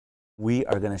We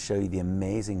are going to show you the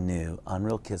amazing new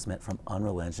Unreal Kismet from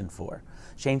Unreal Engine 4.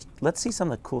 Shane, let's see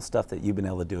some of the cool stuff that you've been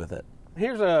able to do with it.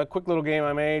 Here's a quick little game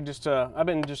I made. I've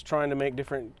been just trying to make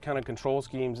different kind of control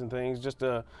schemes and things just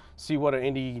to see what an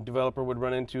indie developer would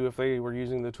run into if they were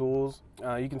using the tools.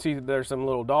 You can see that there's some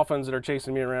little dolphins that are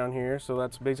chasing me around here. So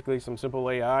that's basically some simple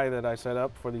AI that I set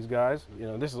up for these guys. You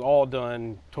know, this is all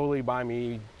done totally by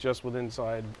me, just with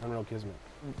inside Unreal Kismet.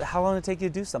 How long did it take you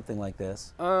to do something like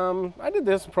this? I did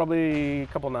this probably a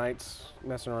couple nights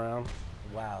messing around.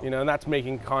 Wow. You know, and that's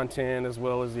making content as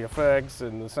well as the effects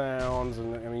and the sounds,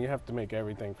 and I mean, you have to make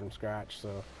everything from scratch.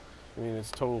 So, I mean, it's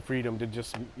total freedom to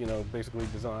just, you know, basically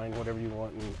design whatever you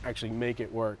want and actually make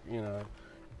it work, you know.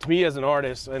 To me as an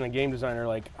artist and a game designer,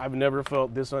 like, I've never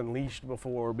felt this unleashed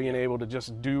before, being able to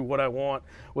just do what I want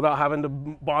without having to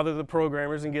bother the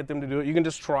programmers and get them to do it. You can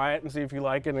just try it and see if you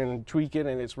like it and tweak it,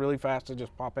 and it's really fast to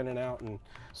just pop in and out. And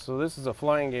so this is a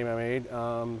flying game I made.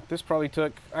 This probably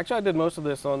took, actually I did most of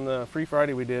this on the Free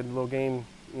Friday we did, a little game,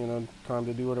 you know, time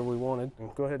to do whatever we wanted.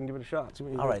 Go ahead and give it a shot. See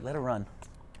what you All right, let it run.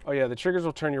 Oh yeah, the triggers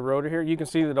will turn your rotor here. You can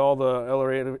see that all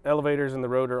the elevators in the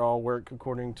rotor all work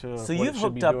according to So you've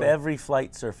hooked up every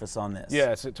flight surface on this?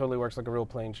 Yes, it totally works like a real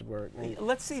plane should work.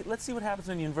 Let's see what happens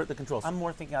when you invert the controls. I'm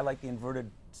more thinking I like the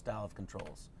inverted style of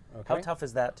controls. Okay. How tough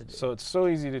is that to do? So it's so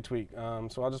easy to tweak.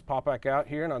 So I'll just pop back out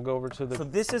here and I'll go over to the... So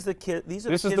this is the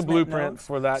This is the blueprint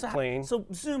for that plane. So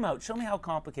zoom out, show me how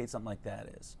complicated something like that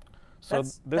is. So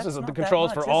this is the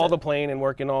controls for all the plane and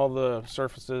working all the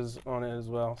surfaces on it as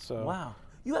well. So. Wow.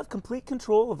 You have complete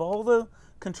control of all the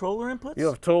controller inputs? You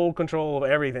have total control of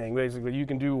everything, basically. You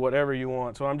can do whatever you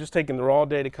want. So I'm just taking the raw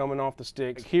data coming off the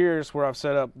stick. Here's where I've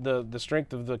set up the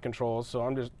strength of the controls. So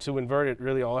I'm just, to invert it,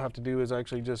 really all I have to do is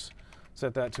actually just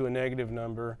set that to a negative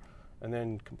number and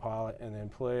then compile it and then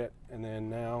play it and then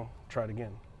now try it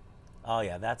again. Oh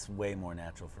yeah, that's way more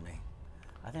natural for me.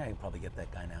 I think I can probably get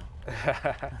that guy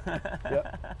now.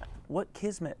 Yep. What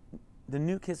Kismet, the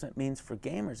new Kismet means for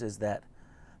gamers is that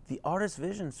the artist's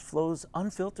vision flows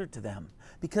unfiltered to them,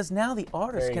 because now the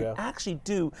artist can actually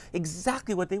do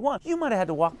exactly what they want. You might have had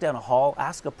to walk down a hall,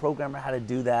 ask a programmer how to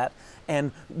do that,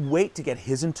 and wait to get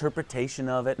his interpretation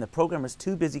of it, and the programmer's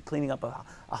too busy cleaning up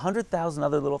 100,000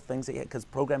 other little things, because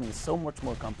programming is so much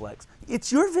more complex.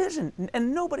 It's your vision,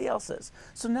 and nobody else's.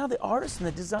 So now the artists and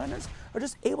the designers are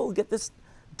just able to get this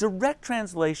direct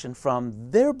translation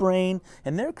from their brain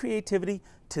and their creativity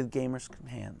to the gamer's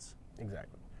hands.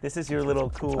 Exactly. This is your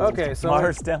little cool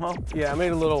Mars demo? Yeah, I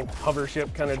made a little hover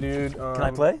ship kind of dude. Can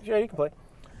I play? Yeah, you can play.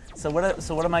 So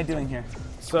what am I doing here?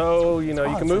 So, you know,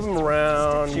 you can move him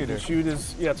around. You can shoot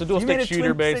his, yeah, it's a dual stick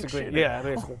shooter basically. Yeah,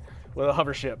 basically. With a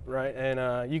hover ship, right?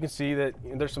 And you can see that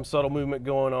there's some subtle movement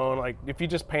going on. Like if you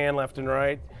just pan left and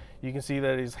right, you can see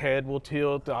that his head will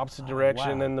tilt the opposite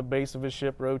direction and the base of his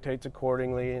ship rotates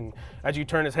accordingly. And as you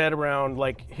turn his head around,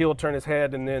 like he'll turn his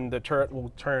head and then the turret will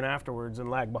turn afterwards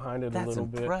and lag behind it a little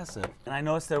bit. That's impressive. And I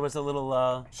noticed there was a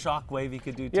little shock wave you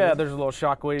could do too. Yeah, there's a little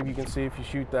shock wave you can see. If you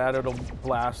shoot that, it'll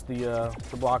blast the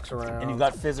blocks around. And you've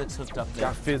got physics hooked up there.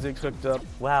 Got physics hooked up.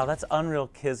 Wow, that's Unreal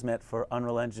Kismet for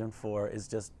Unreal Engine 4 is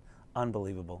just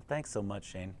unbelievable. Thanks so much,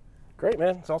 Shane. Great,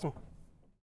 man. It's awesome.